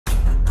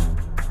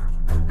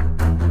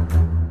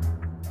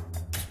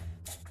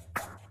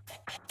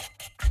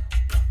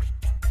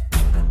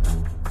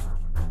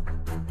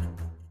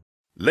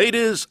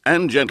Ladies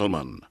and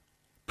gentlemen,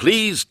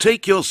 please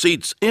take your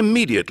seats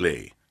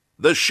immediately.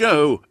 The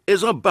show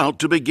is about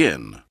to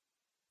begin.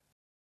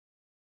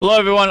 Hello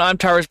everyone, I'm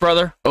Tyra's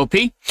brother, OP,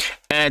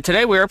 and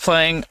today we are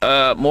playing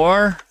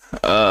more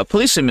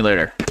Police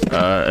Simulator.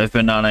 I've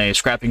been on a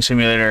scrapping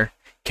simulator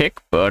kick,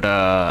 but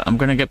I'm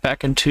gonna get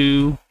back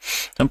into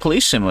some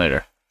Police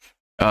Simulator.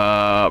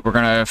 We're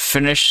gonna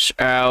finish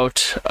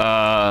out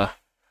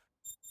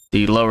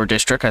the lower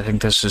district. I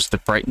think this is the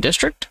Brighton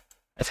district,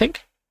 I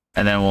think.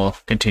 And then we'll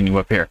continue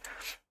up here.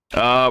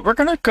 We're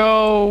gonna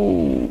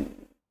go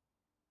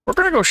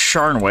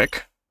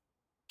Sharnwick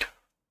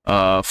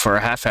for a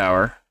half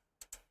hour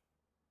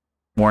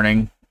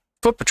morning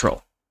foot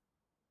patrol,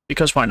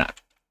 because why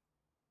not?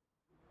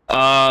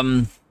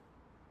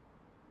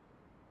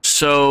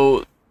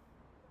 So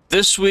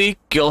this week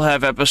you'll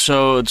have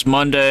episodes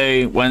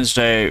Monday,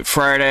 Wednesday,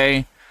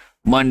 Friday.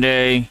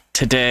 Monday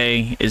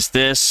today is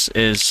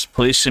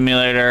Police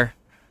Simulator.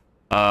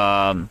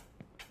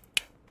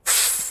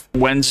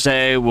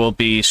 Wednesday will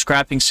be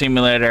Scrapping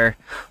Simulator.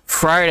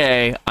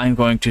 Friday, I'm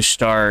going to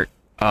start,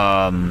 We've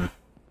had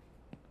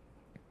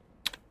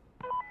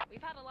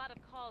a lot of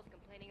calls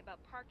complaining about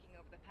parking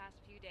over the past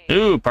few days.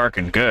 Ooh,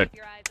 parking, good. Keep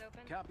your eyes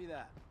open. Copy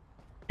that.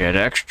 Get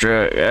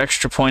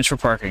extra points for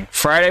parking.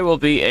 Friday will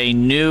be a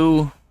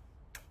new,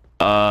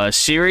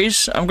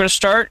 series I'm going to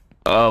start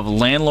of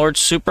Landlord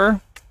Super.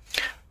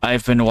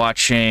 I've been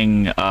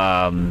watching,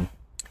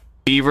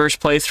 Beaver's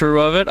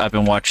playthrough of it. I've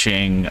been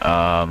watching,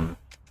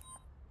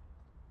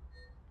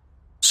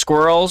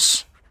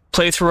 Squirrel's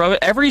playthrough of it.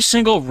 Every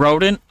single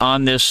rodent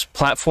on this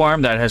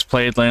platform that has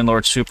played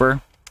Landlord Super,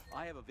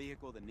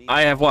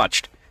 I have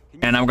watched,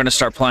 and I'm going to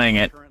start playing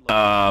it.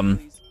 The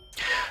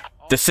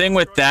thing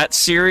with that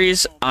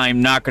series,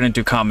 I'm not going to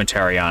do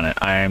commentary on it.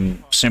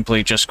 I'm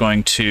simply just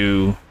going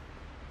to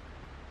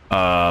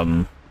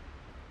just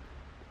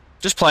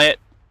play it,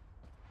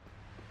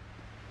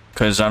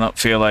 because I don't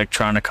feel like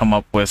trying to come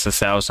up with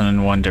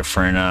 1,001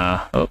 different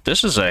oh,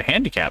 this is a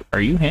handicap. Are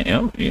you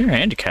oh, you're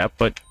handicapped,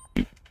 but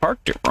you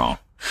parked it wrong.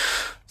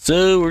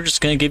 So we're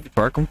just gonna give you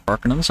parking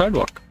on the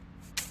sidewalk.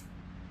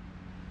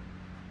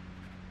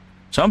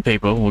 Some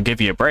people will give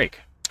you a break.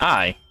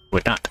 I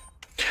would not.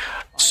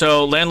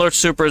 So Landlord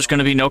Super is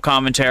gonna be no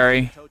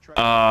commentary.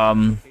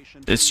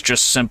 It's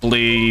just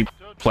simply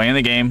playing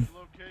the game.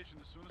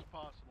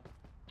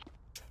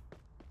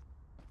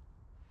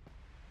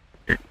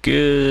 You're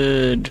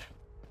good.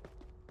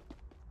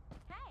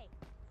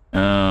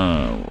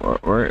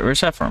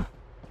 Where's that from?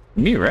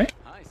 Me, right?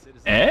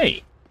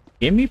 Hey,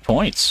 give me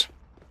points.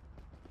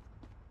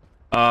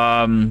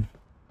 I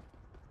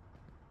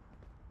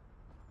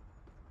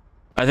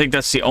think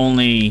that's the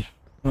only.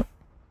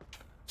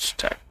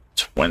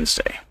 It's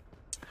Wednesday.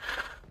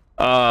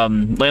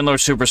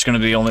 Landlord Super is going to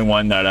be the only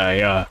one that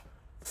I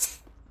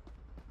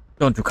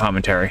don't do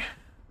commentary,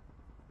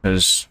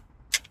 because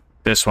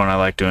this one I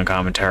like doing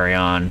commentary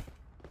on.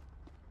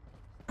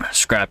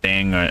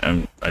 Scrapping,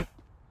 I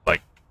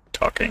like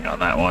talking on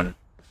that one.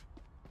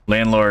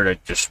 Landlord, I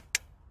just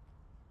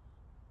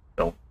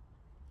don't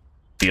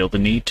feel the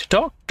need to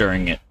talk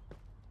during it.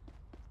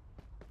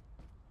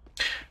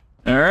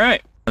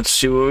 Alright, let's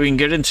see what we can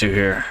get into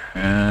here.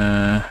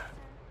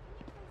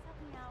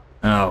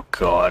 Oh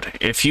god.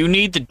 If you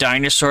need the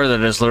dinosaur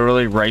that is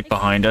literally right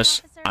behind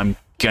us, I'm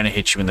gonna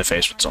hit you in the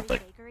face with something.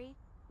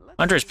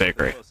 Andre's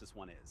Bakery.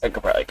 I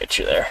could probably get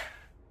you there.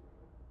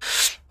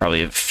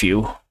 Probably a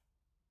few.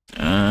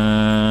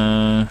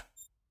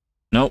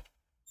 Nope.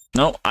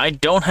 No, I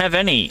don't have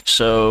any,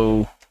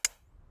 so...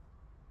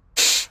 Ugh,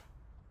 it's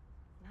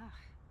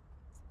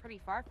pretty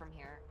far from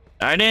here.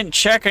 I didn't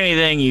check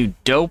anything, you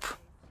dope.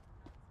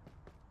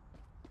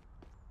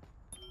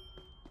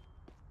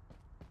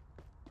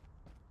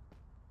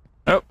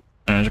 Oh,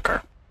 there's a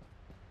car.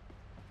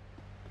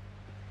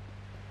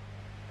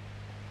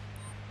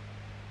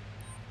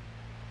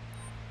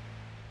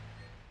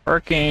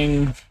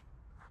 Parking.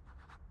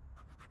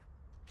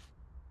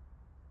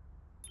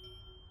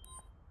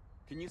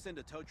 Can you send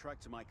a tow truck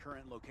to my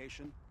current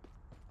location?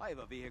 I have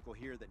a vehicle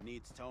here that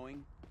needs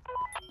towing.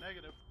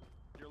 Negative.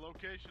 Your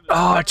location is...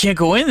 Oh, I can't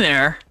go in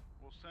there.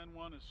 We'll send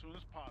one as soon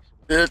as possible.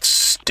 It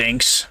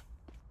stinks.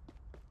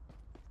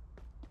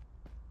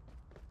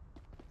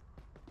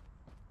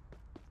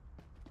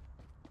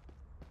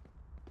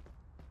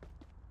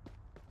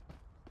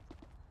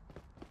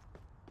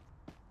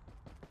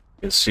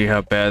 You can see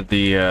how bad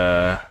the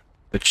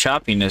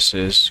choppiness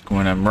is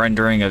when I'm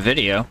rendering a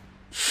video.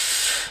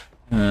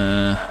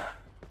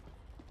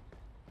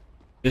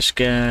 This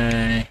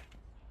guy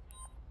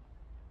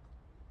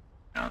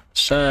on the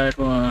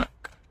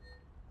sidewalk.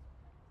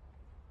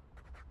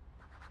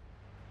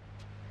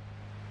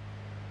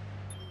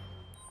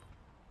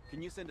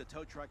 Can you send a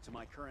tow truck to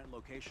my current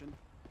location?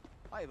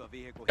 I have a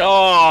vehicle here.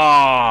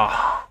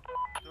 Oh!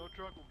 Tow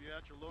truck will be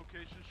at your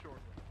location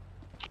shortly.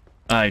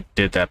 I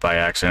did that by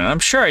accident. I'm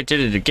sure I did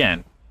it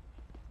again.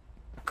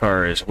 The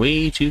car is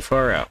way too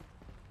far out.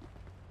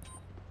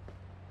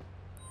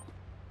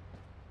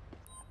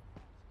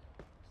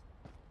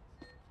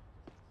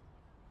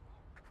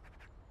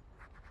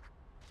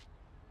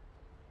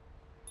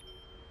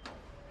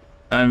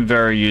 I'm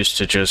very used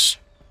to just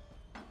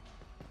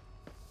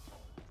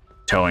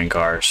towing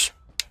cars.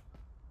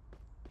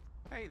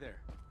 Hey there.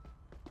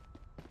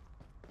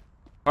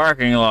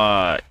 Parking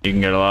lot. You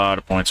can get a lot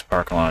of points in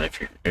parking lot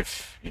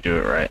if you do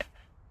it right.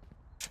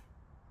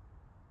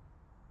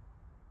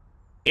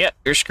 Yep,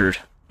 you're screwed.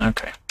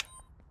 Okay.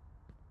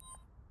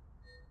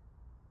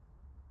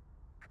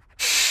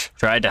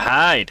 Tried to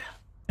hide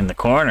in the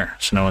corner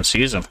so no one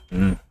sees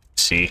him.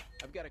 See.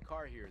 I've got a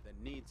car here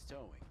that needs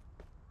towing.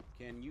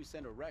 Can you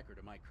send a record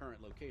to my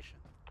current location?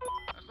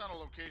 That's not a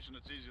location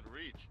that's easy to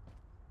reach.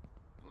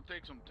 It'll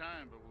take some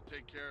time, but we'll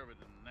take care of it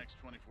in the next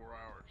 24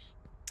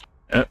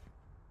 hours. Yep.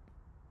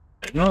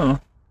 No.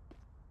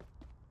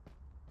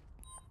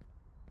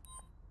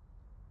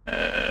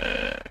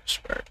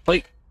 Expired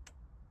plate.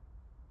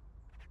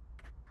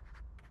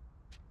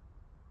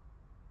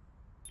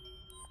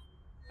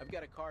 I've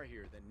got a car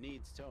here that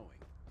needs towing.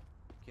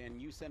 Can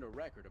you send a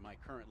record to my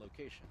current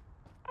location?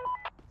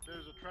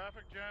 There's a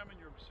traffic jam in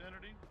your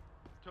vicinity.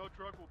 Tow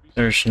truck will be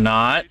There's sent to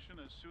not. the location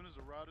as soon as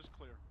the route is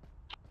clear.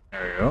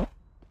 There you go.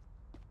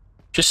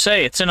 Just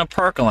say it's in a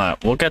parking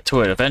lot. We'll get to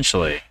it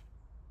eventually.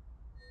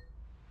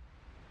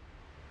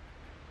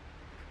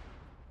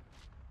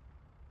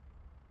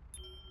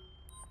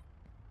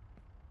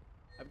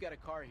 I've got a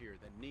car here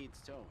that needs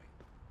towing.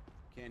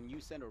 Can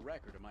you send a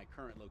record to my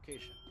current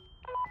location?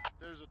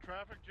 There's a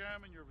traffic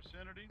jam in your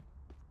vicinity.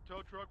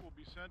 Tow truck will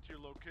be sent to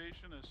your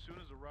location as soon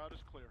as the route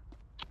is clear.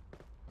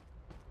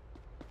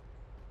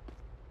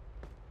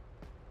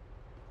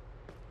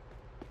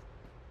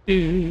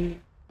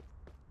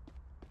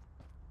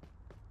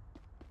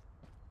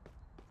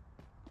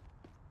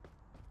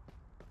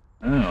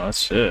 Oh,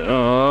 that's it.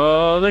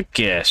 Oh, the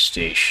gas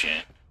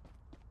station.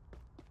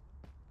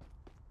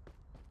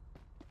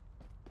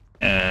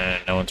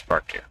 And no one's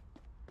parked here.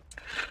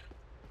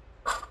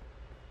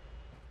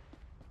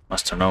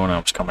 Must have known I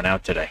was coming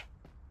out today.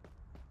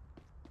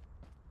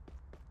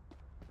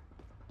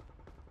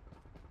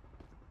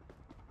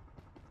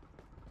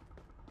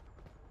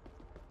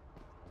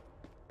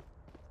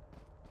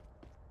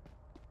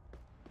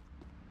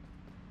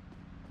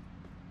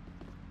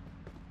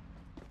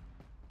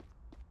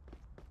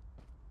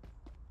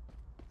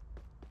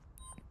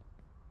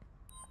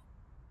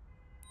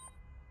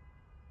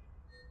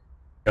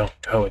 Don't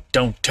tow it,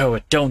 don't tow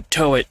it, don't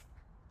tow it!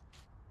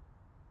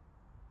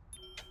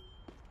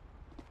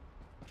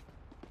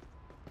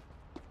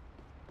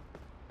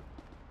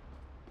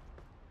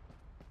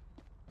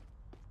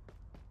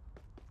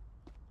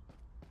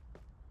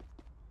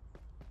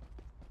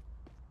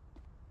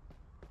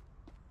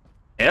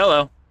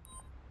 Hello.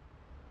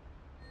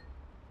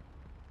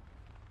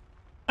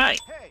 Hi.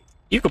 Hey,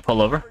 You can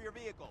pull over. for your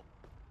vehicle.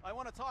 I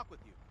want to talk with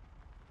you.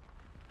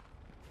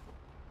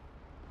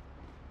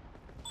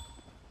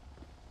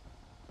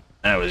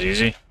 That was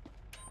easy.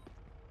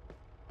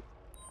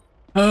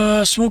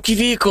 Smoky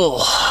vehicle.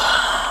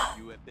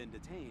 You have been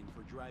detained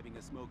for driving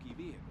a smoky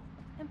vehicle.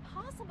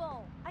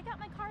 Impossible! I got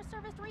my car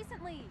serviced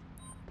recently.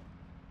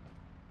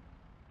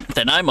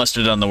 Then I must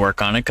have done the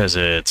work on it because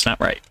it's not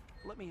right.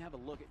 Let me have a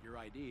look at your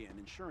ID and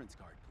insurance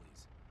card,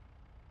 please.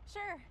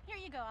 Sure, here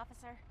you go,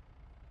 officer.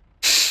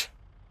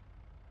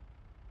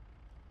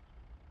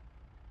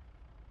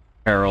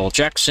 Carol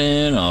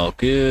Jackson, all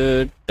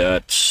good.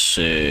 That's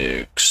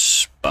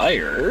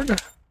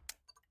expired.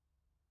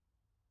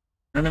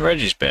 And the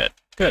Reggie's bed.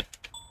 Good.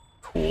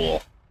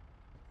 Cool.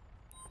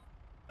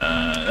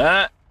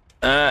 That.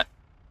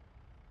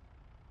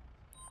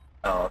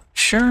 Oh,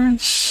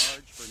 insurance.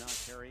 Charged for not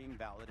carrying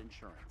valid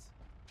insurance.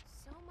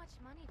 So much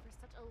money for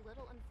such a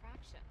little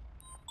infraction.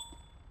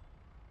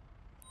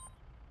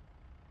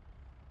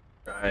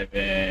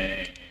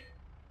 Driving.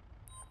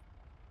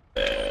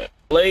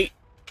 Late.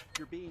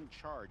 You're being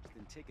charged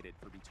and ticketed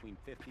for between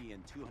 $50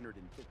 and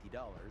 $250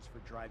 for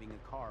driving a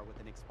car with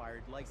an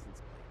expired license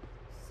plate.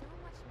 So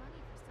much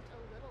money for such a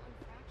little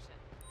infraction.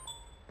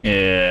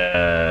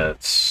 Yeah,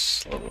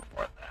 it's a little bit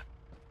more than that.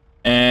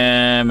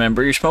 And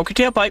remember your smoky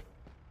tailpipe.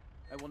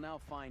 I will now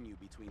fine you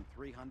between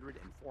 $300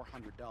 and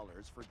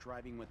 $400 for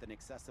driving with an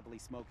excessively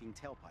smoking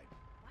tailpipe.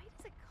 Why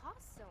does it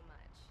cost so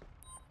much?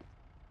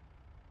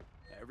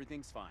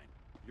 Everything's fine.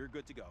 You're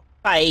good to go.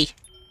 Bye.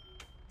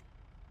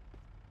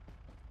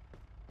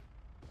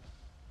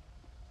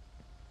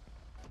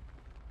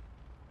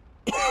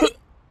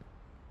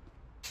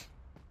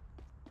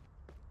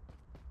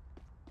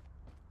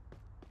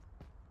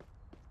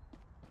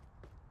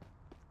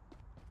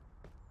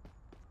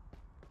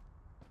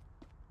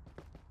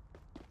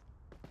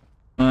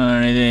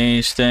 One of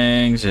these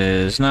things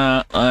is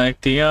not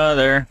like the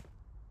other.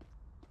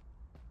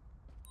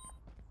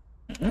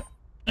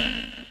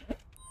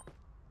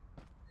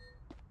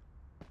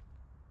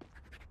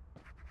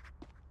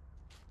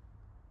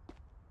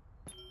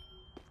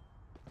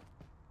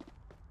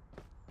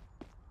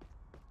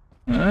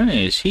 Why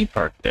is he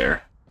parked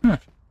there? Huh.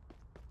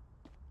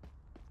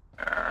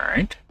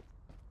 Alright.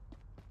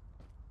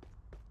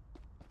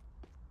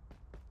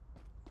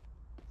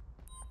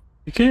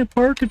 You can't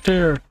park it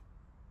there.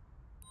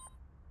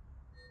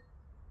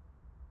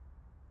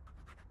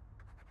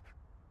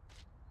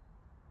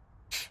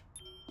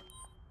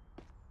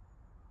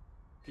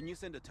 Can you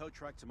send a tow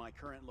truck to my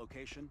current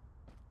location?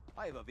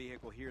 I have a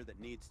vehicle here that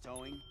needs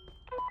towing.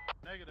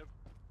 Negative.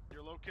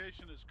 Your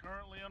location is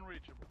currently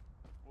unreachable.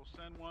 We'll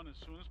send one as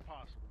soon as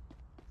possible.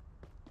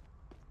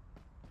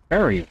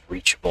 Very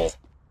reachable.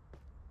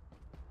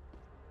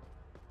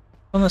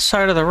 On the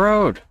side of the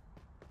road.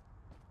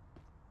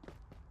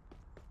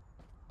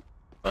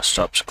 Bus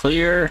stop's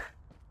clear.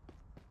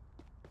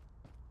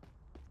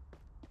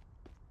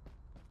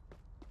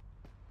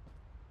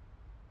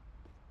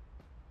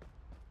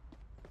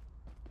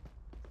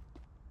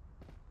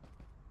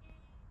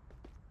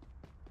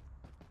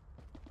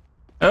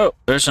 Oh,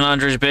 there's an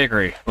Andre's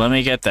Bakery. Let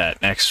me get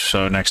that next.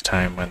 So next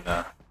time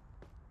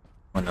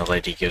when the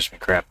lady gives me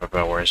crap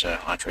about where's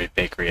a Andre's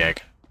Bakery, I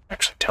can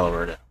actually tell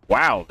her to.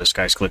 Wow, this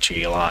guy's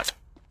glitchy a lot.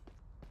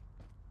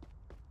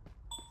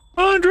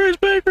 Andre's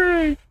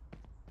Bakery.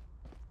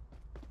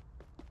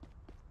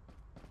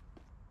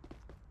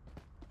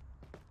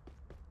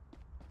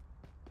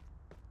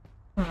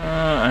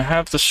 I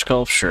have the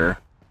sculpture.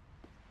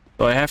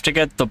 Do I have to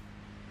get the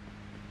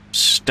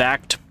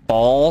stacked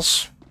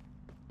balls?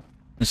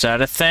 Is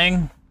that a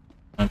thing?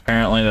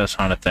 Apparently that's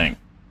not a thing.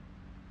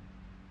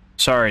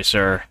 Sorry,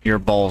 sir. Your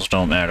balls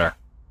don't matter.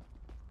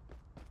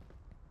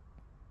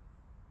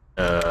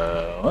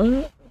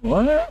 What?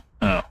 What?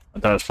 Oh, I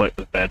thought his plate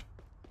was bad.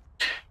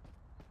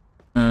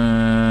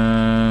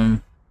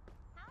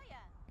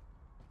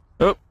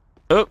 Oh,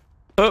 oh,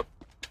 oh.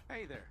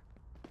 Hey there.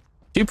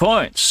 2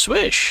 points.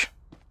 Swish.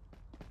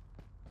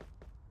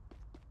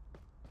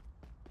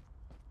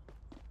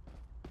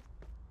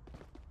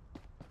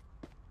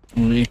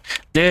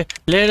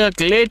 Little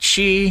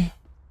glitchy.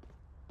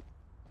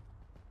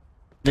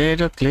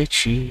 Little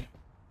glitchy.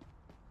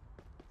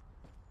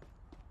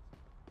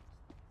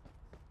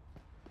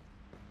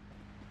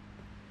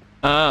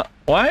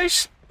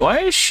 Why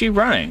is she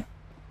running?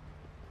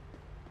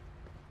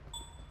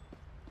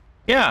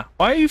 Yeah,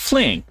 why are you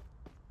fleeing?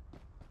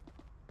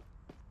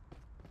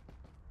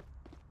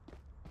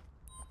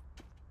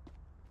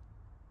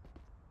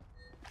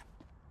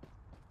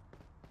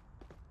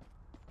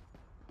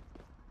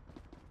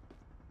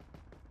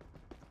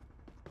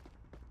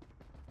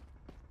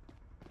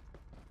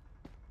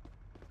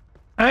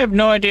 I have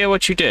no idea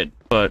what you did,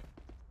 but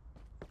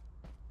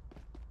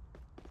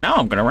now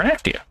I'm gonna run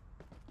after you.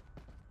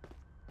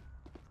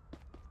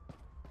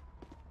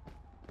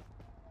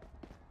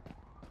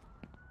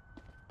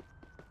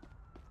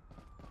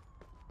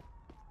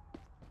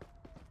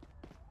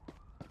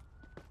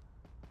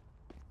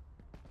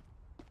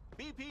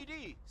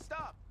 BPD,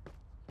 stop!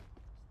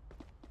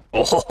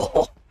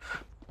 Oh,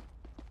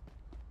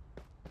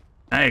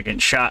 now you're getting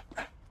shot.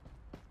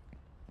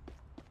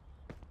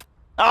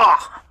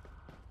 Ah!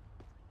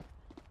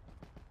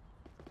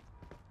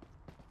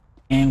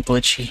 And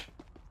glitchy.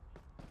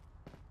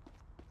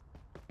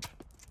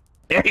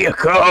 There you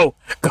go!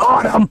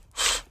 Got him!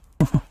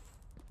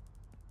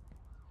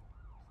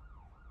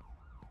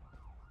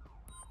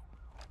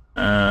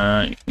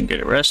 You can get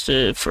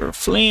arrested for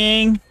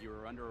fleeing. You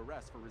are under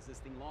arrest for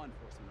resisting law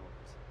enforcement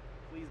orders.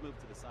 Please move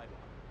to the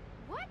sidewalk.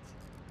 What?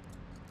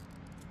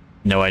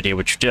 No idea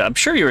what you did. I'm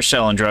sure you were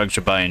selling drugs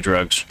or buying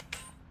drugs.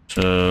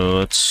 So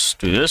let's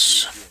do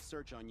this. Do a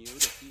search on you to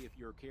see if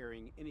you're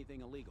carrying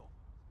anything illegal.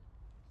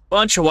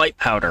 Bunch of white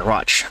powder.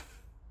 Watch.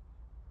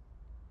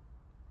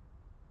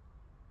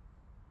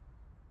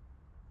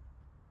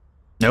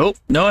 Nope.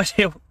 No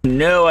idea.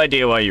 No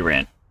idea why you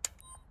ran.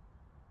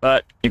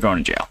 But you're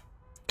going to jail.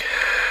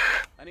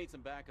 I need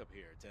some backup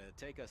here to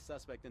take a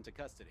suspect into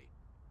custody.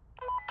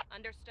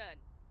 Understood.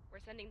 We're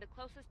sending the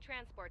closest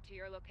transport to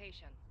your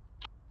location.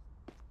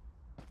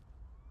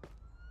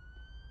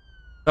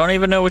 Don't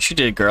even know what you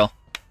did, girl.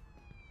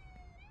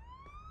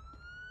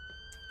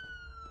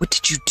 What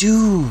did you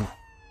do?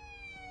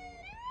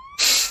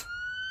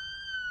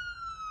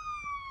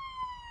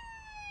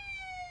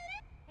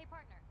 Hey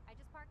partner, I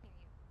just parked near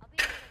you. I'll be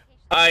at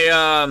your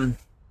location.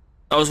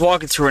 I was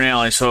walking through an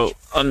alley, so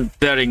I'm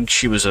betting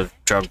she was a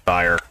drug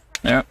buyer.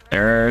 Yep,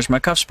 there's my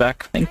cuffs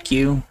back. Thank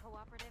you.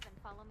 Cooperative and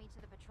follow me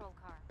to the patrol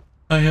car.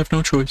 I have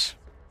no choice.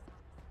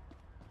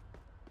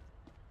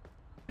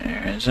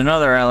 There's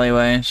another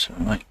alleyway, so I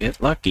might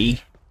get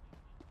lucky.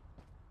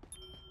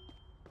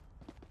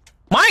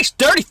 Mine's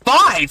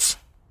 35!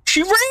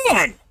 She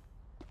ran!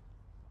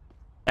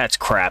 That's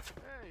crap.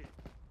 Hey.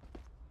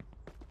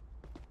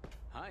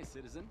 Hi,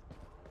 citizen.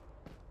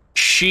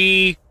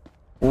 She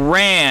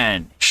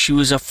ran. She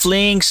was a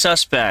fleeing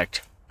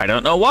suspect. I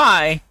don't know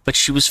why, but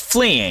she was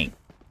fleeing.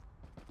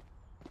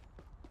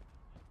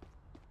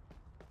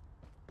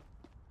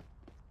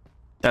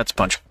 That's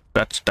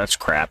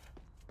crap.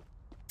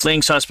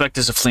 Fleeing suspect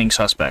is a fleeing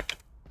suspect.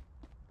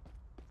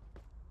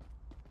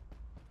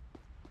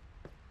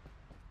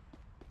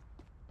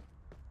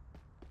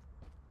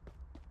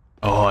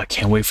 Oh, I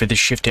can't wait for this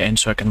shift to end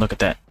so I can look at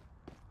that.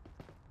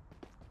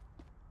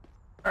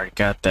 Already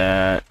got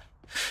that.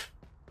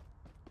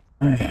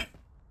 Alright.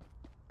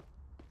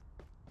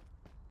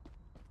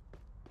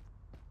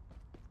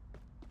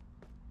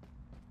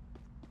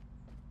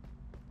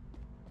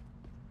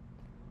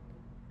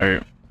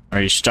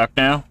 Are you stuck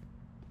now?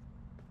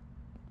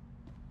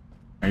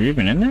 Are you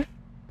even in there?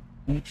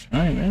 It's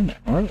not even in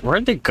there.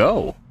 Where'd they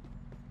go?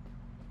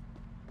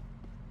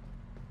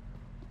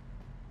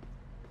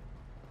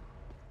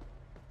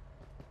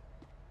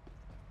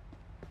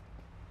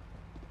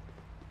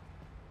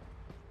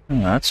 Oh,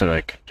 that's what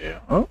I can do.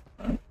 Oh,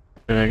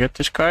 did I get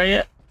this car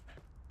yet?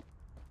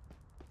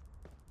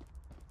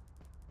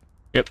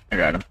 Yep, I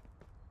got him.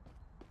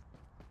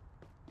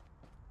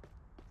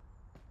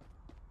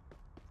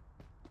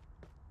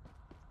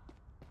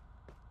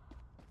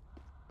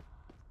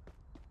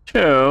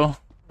 So,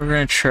 we're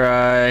gonna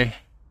try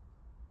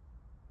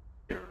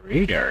the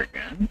radar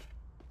gun.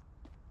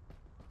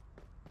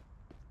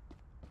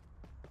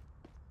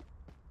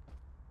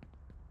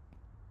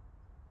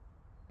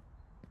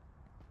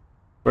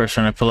 Of course,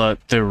 when I pull out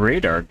the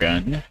radar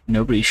gun,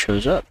 nobody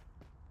shows up.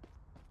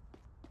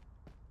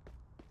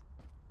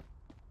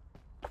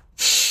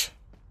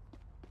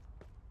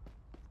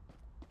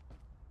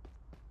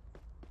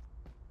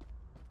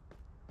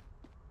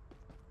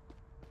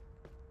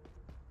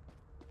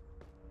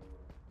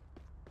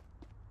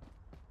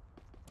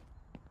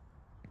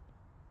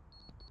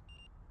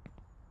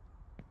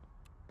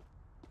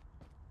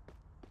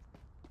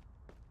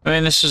 I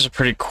mean, this is a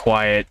pretty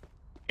quiet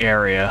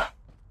area.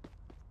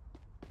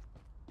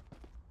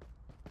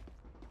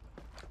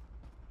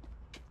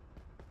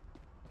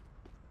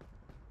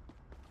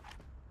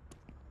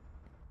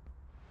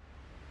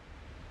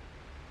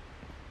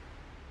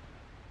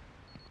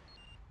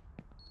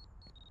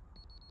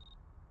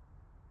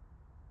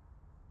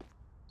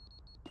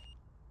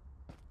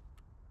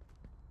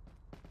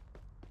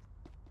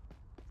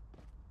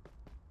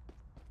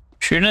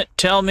 Shouldn't it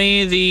tell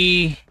me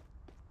the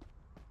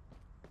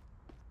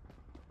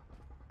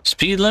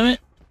speed limit?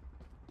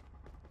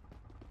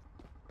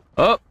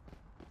 Oh.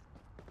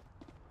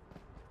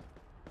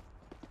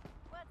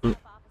 What's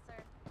up,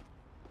 officer?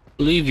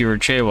 Believe you were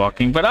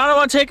jaywalking, but I don't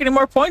want to take any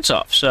more points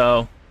off,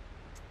 so...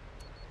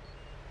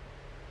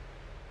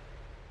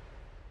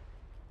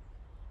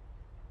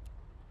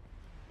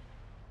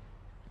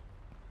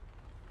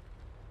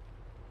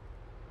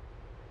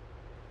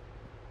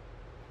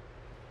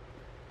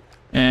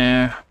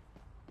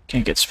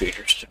 Can't get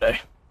speeders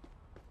today.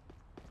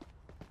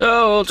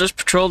 So, we'll just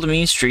patrol the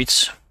mean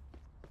streets.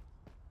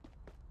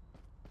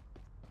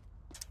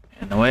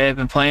 And the way I've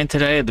been playing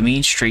today, the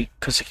mean street,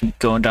 because I keep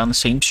going down the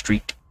same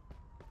street.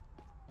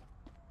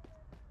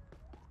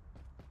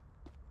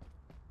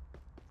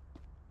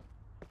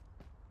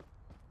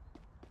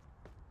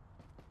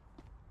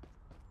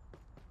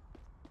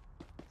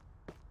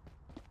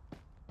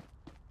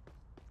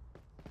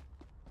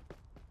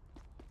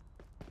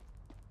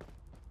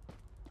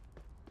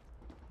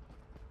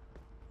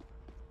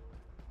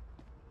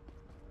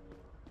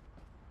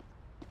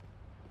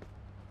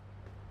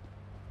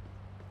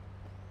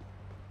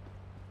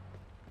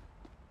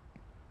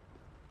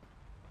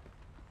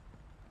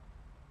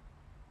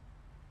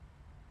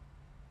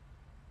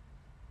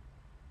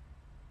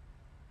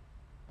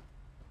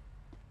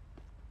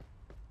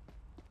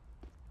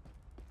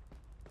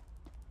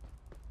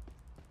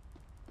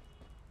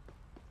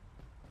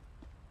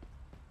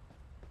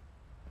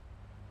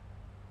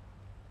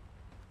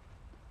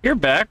 You're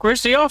back.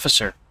 Where's the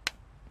officer?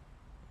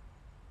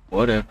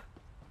 Whatever.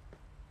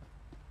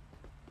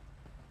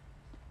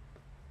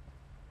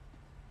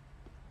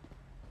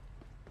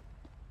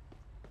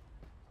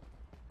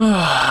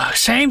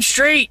 Same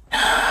street.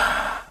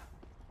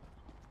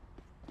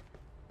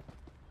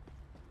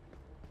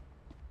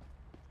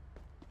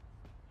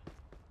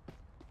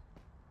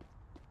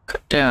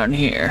 Cut down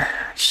here.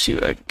 See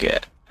what I can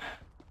get.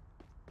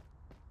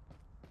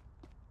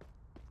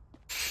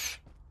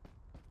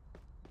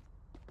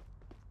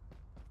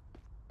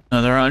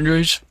 Another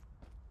Andre's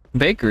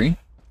Bakery.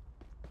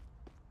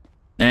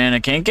 And I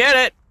can't get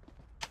it.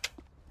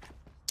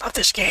 Not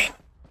this game.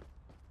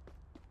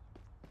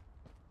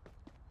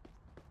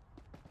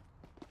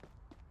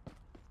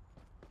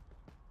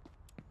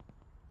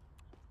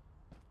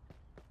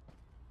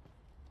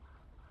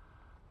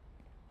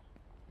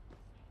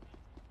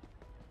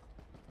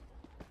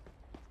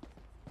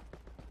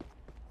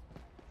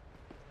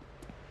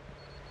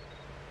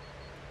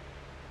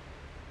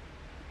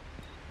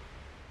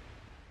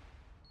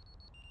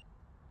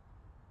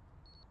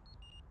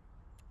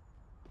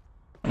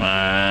 Come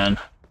on.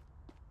 I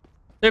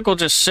think we'll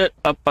just sit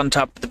up on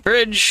top of the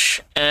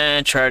bridge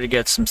and try to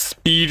get some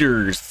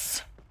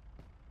speeders.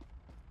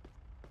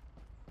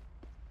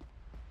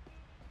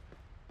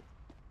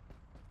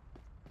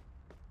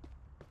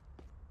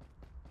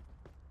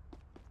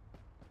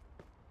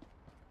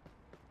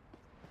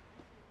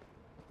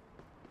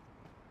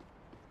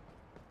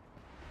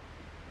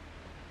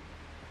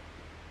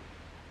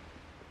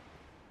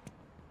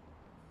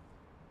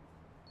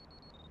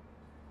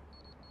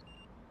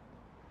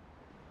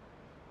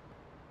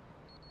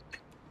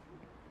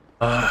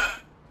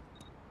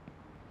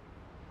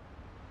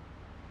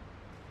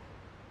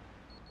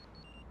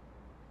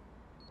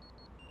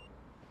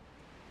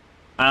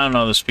 I don't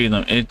know the speed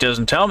limit. It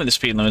doesn't tell me the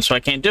speed limit, so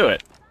I can't do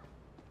it.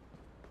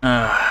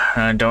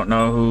 I don't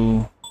know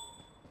who...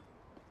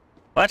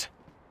 What?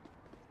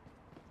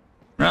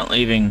 I'm not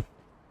leaving...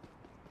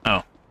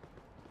 Oh.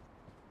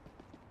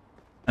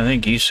 I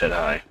think you said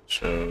hi,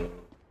 so...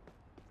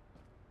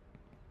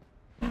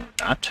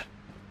 Not.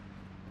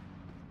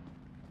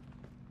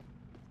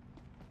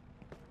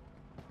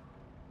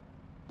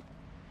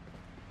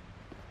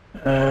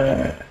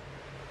 Oh.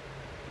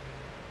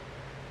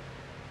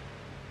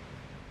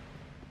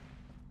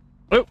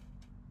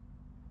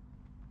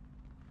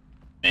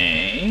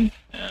 Me.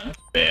 That's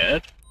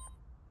bad.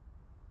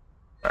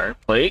 Fire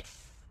plate.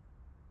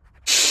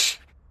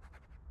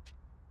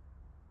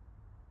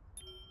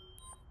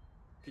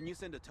 Can you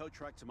send a tow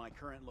truck to my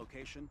current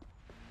location?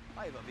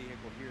 I have a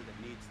vehicle here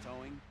that needs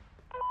towing.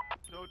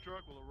 Tow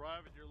truck will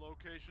arrive at your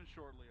location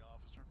shortly,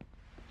 officer.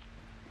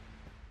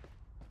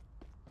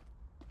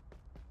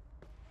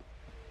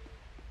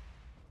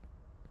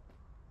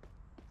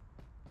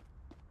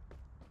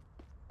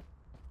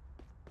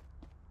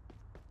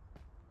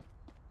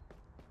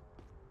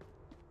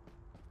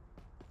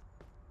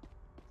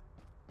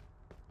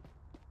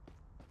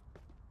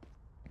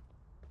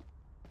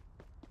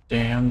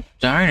 Damn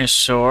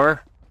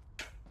dinosaur.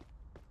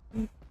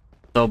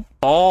 The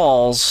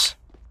balls.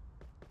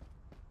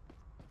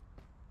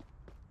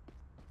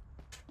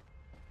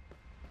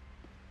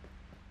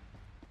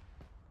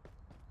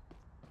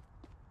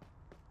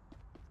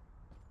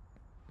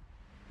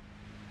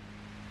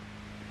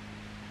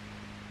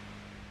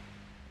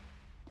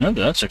 No,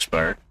 that's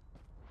expired.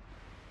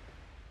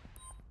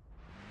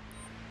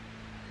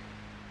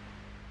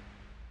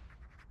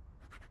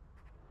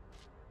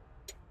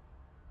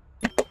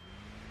 Can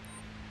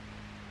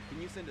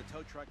you send a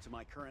tow truck to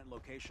my current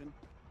location?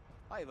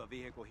 I have a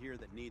vehicle here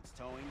that needs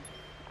towing.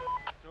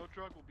 Tow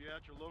truck will be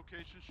at your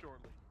location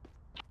shortly.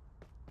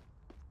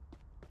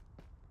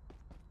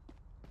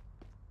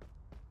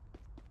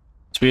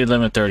 Speed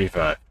limit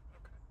 35.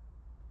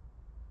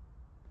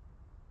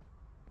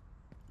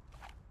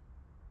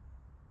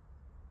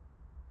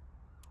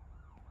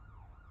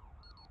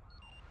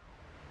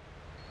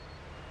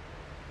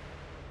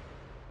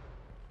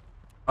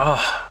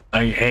 Oh,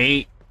 I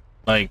hate,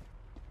 like...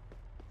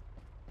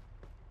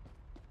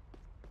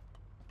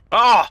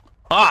 Oh!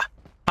 Ah!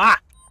 Ah!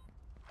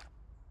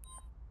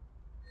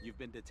 You've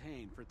been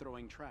detained for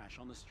throwing trash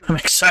on the street. I'm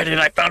excited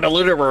I found a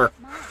litterer.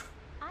 Mom,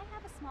 I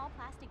have a small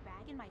plastic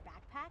bag in my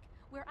backpack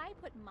where I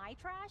put my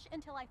trash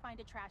until I find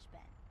a trash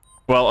bin.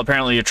 Well,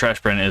 apparently your trash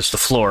bin is the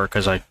floor,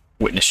 because I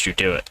witnessed you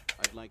do it.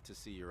 I'd like to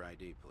see your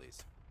ID,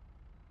 please.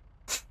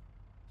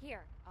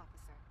 Here,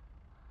 officer.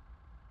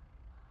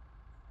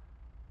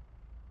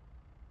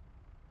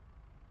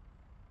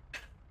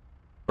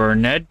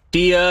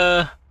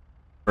 Benedetta?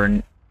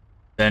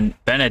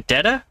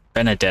 Benedetta?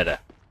 Benedetta.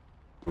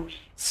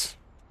 Ruiz.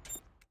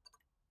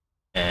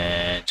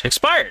 And it's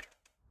expired.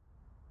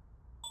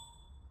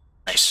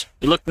 Nice.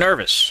 You look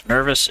nervous.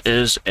 Nervous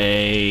is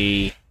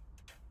a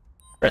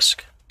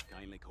risk.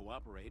 Kindly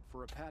cooperate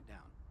for a pat down.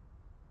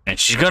 And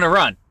she's gonna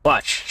run.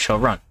 Watch. She'll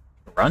run.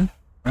 Run?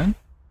 Run?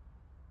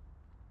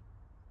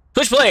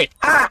 Switchblade!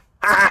 Ah!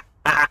 Ah!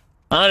 Ah!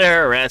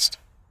 Under arrest.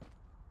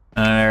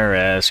 Under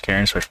arrest.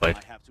 Carrying switchblade.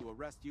 I have to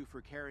arrest you for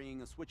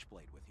carrying a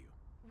switchblade with you.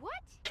 What?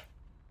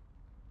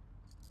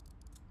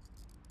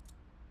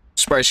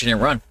 Surprised she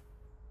didn't run.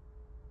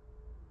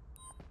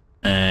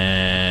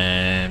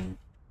 And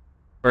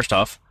first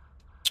off,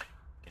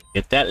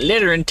 get that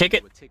littering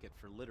ticket. A ticket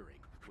for littering,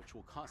 which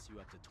will cost you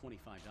up to $25.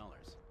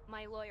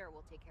 My lawyer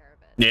will take care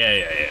of it.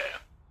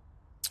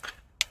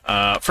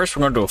 Yeah. First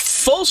we're going to do a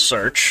full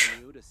search,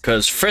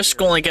 because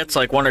Frisk only gets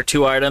like 1 or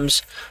 2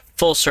 items.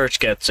 Full search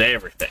gets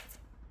everything.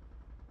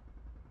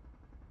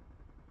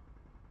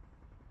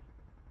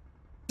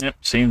 Yep,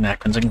 see,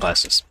 napkins and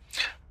glasses.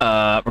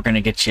 We're going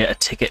to get you a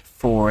ticket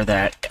for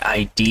that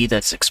ID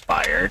that's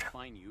expired.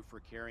 Fine you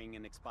for carrying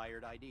an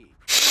expired ID.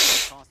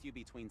 It'll cost you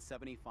between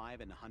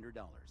 $75 and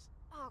 $100.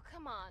 Oh,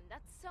 come on.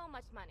 That's so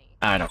much money.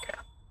 I don't care.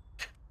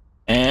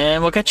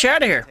 And we'll get you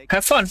out of here.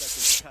 Have fun.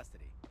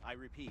 I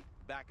repeat,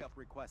 backup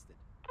requested.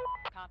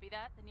 Copy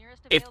that. The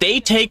nearest If they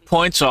take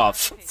points off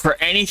for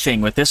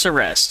anything with this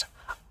arrest,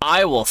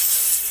 I will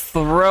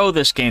throw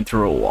this game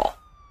through a wall.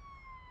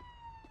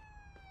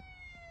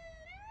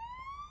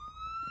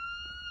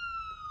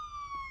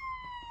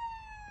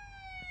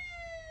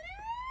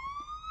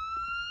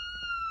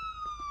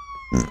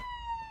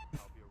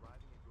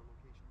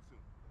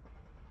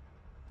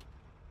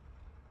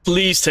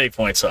 Please take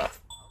points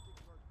off.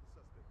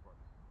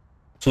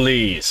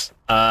 Please.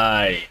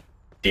 I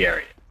dare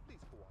you.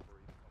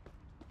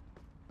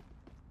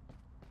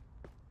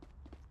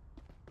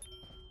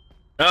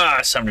 Ah,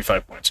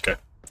 75 points. Good.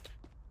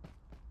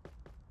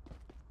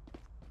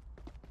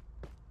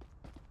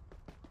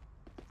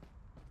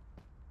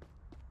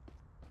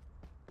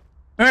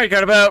 Alright,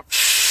 got about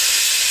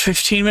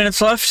 15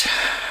 minutes left,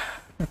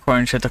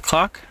 according to the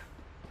clock.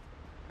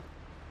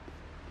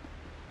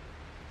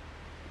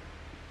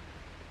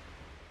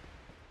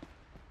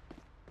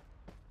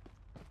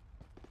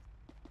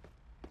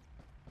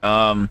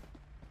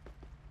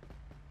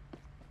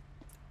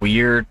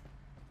 Weird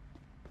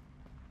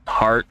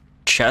heart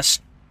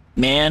chest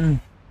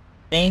man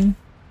thing.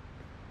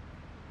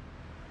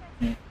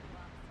 Hey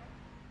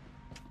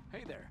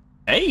there.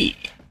 Hey.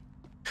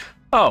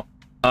 Oh,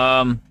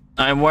 I'm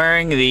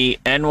wearing the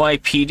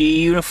NYPD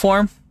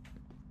uniform.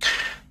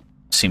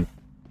 Seems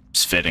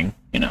fitting,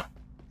 you know.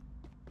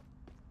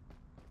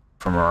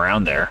 From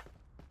around there.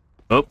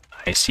 Oh,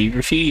 I see a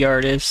graffiti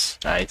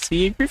artist. I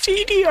see a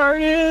graffiti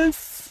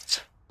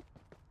artist.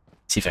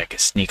 See if I can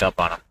sneak up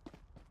on him.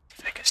 See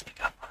if I can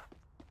sneak up on him.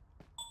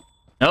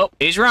 Nope,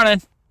 he's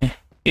running.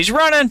 He's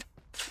running.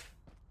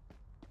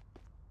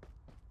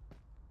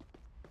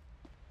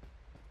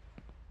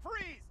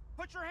 Freeze!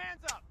 Put your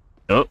hands up!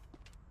 Nope.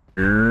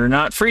 You're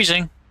not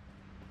freezing.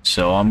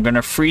 So I'm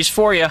gonna freeze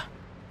for you.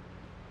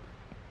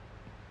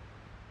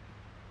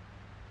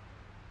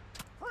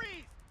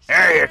 Freeze!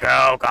 There you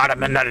go. Got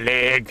him in the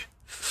leg.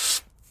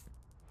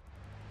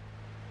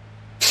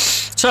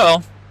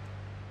 So,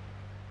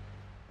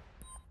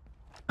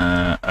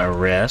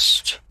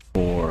 arrest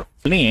for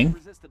fleeing.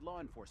 Resisted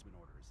law enforcement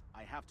orders.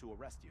 I have to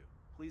arrest you.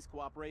 Please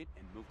cooperate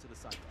and move to the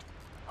sidewalk.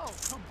 Oh,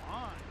 come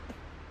on.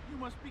 You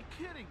must be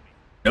kidding me.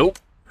 Nope.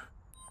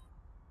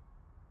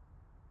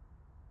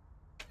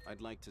 I'd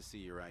like to see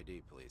your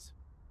ID, please.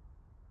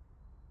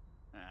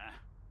 Ah,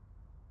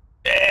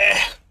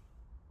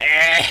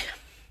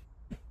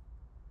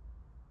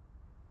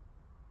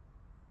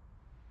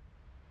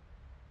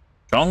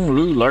 Jong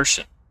Lu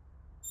Larson.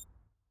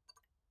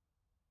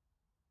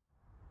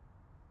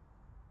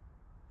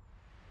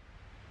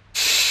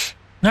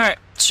 Alright,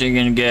 so you're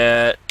gonna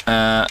get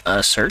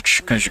a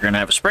search because you're gonna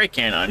have a spray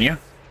can on you.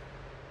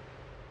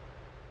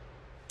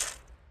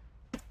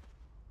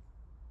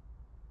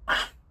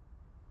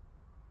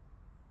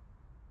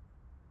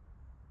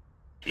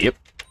 Yep.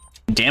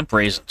 Damp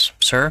raisins.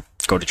 Sir,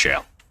 go to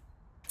jail.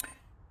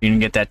 You didn't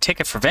get that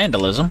ticket for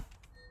vandalism.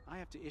 I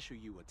have to issue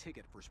you a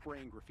ticket for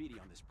spraying graffiti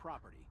on this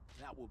property.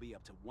 That will be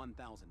up to $1,000.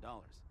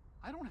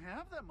 I don't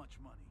have that much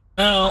money.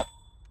 Oh.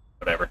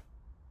 Whatever.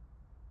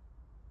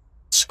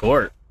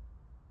 Score.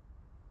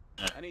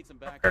 I need some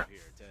backup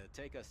here to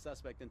take a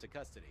suspect into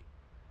custody.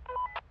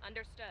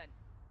 Understood.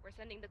 We're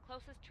sending the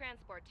closest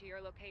transport to your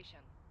location.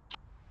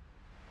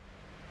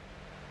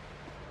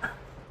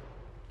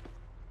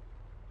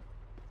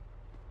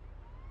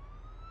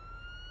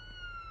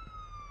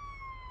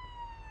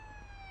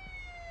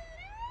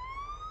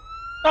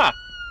 Ah,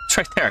 it's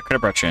right there. I could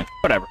have brought you in.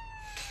 Whatever.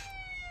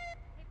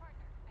 Hey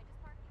partner, I just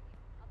parked with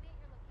you. I'll be at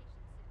your location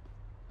soon.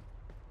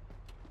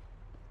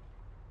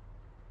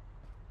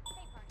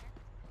 Hey partner,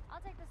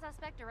 I'll take the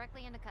suspect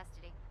directly into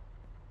custody.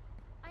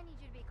 I need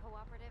you to be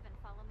cooperative and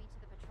follow me to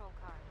the patrol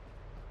car.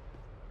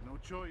 No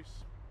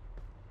choice.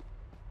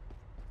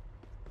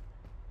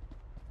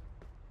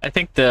 I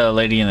think the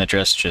lady in the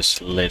dress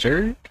just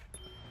littered.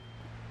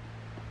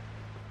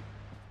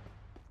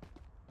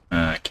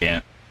 I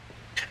can't.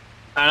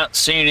 I don't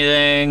see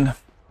anything.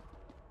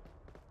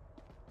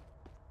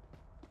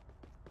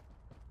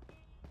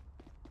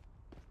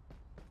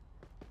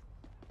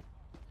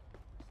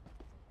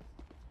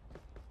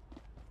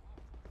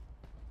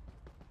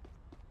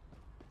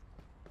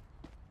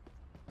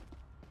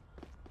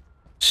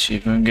 See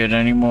if we can get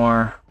any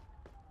more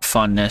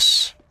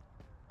funness.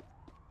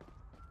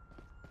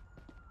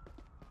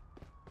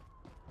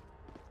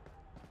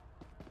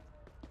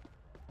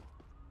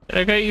 Did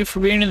I get you for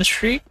being in the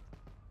street?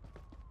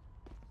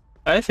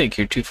 I think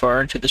you're too far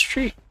into the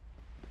street.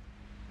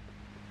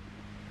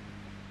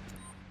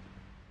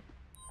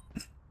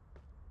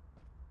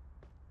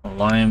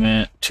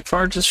 Alignment, too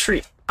far into the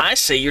street. I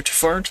say you're too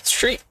far into the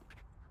street.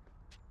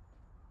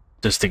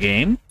 Does the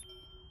game?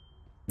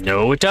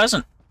 No, it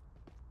doesn't.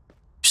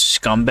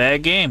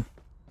 Scumbag game.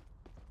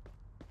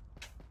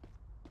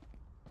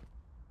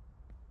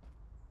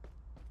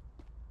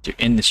 You're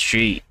in the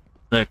street.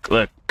 Look,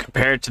 look.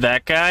 Compared to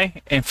that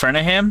guy in front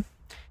of him,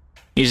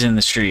 he's in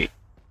the street.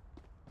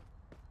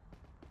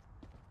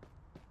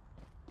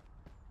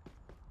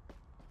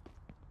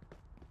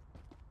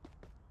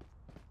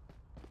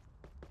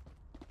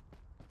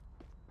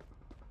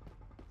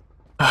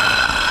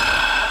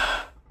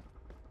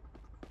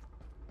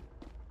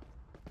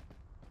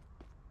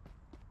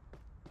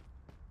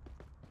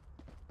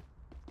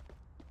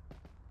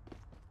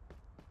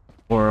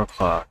 Four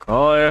o'clock.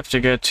 All I have to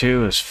get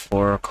to is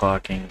 4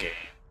 o'clock in game.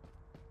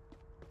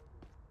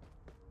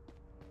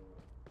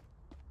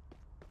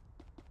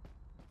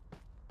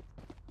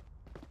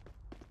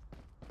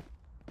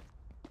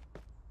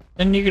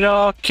 Then you could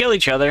all kill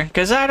each other,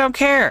 because I don't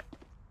care.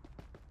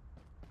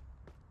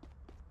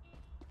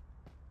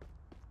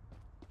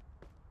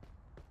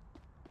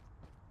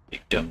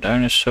 Big dumb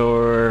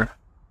dinosaur.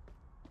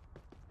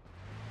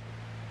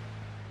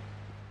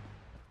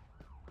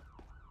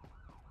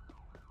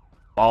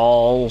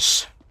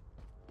 Balls.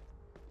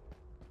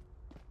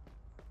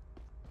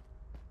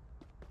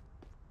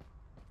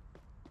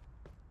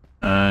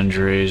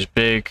 Andre's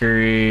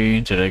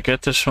Bakery. Did I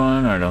get this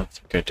one? I don't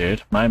think I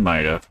did. I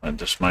might have.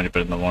 This might have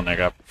been the one I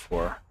got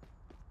before.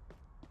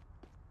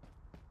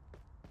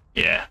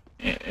 Yeah,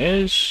 it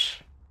is.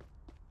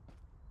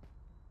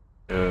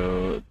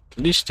 So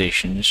Police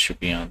stations should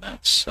be on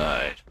that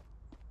side.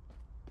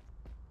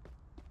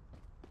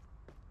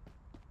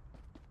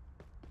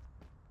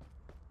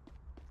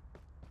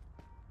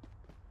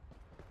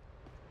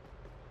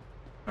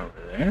 Over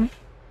there.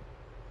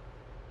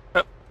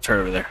 Oh, it's right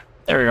over there.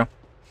 There we go.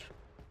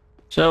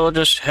 So we'll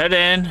just head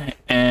in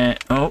and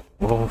oh,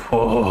 whoa,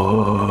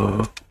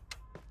 whoa.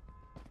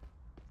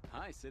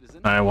 Hi,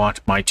 citizen. I want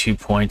my 2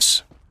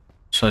 points,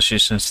 especially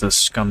since the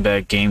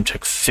scumbag game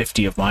took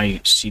 50 of my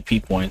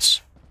CP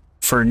points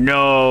for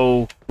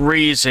no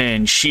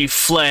reason. She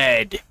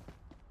fled.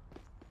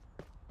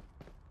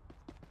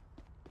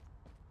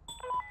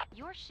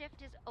 Your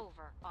shift is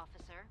over,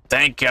 officer.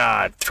 Thank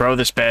God. Throw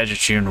this badge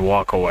at you and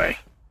walk away.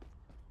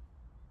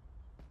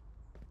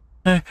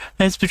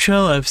 As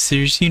patrol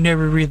officers, you're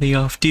never really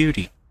off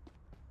duty.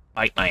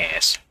 Bite my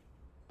ass.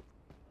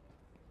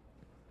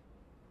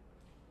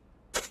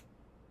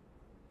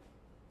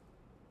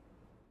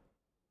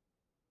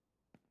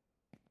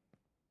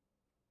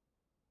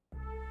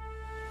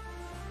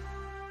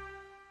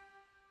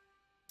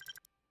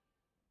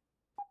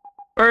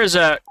 Where is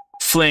that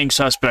fleeing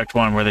suspect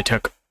one where they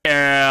took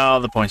all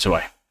the points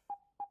away?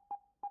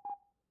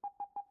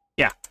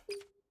 Yeah.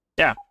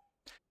 Yeah.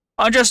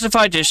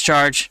 Unjustified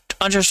discharge,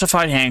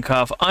 unjustified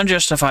handcuff,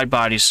 unjustified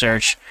body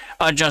search,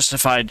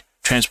 unjustified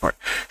transport.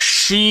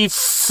 She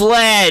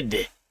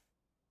fled!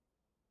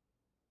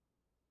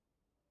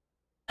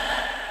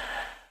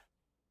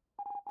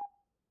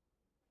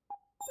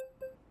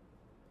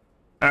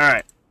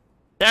 Alright.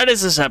 That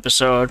is this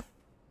episode.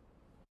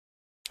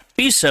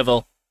 Be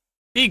civil.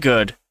 Be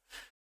good.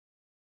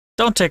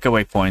 Don't take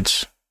away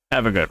points.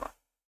 Have a good one.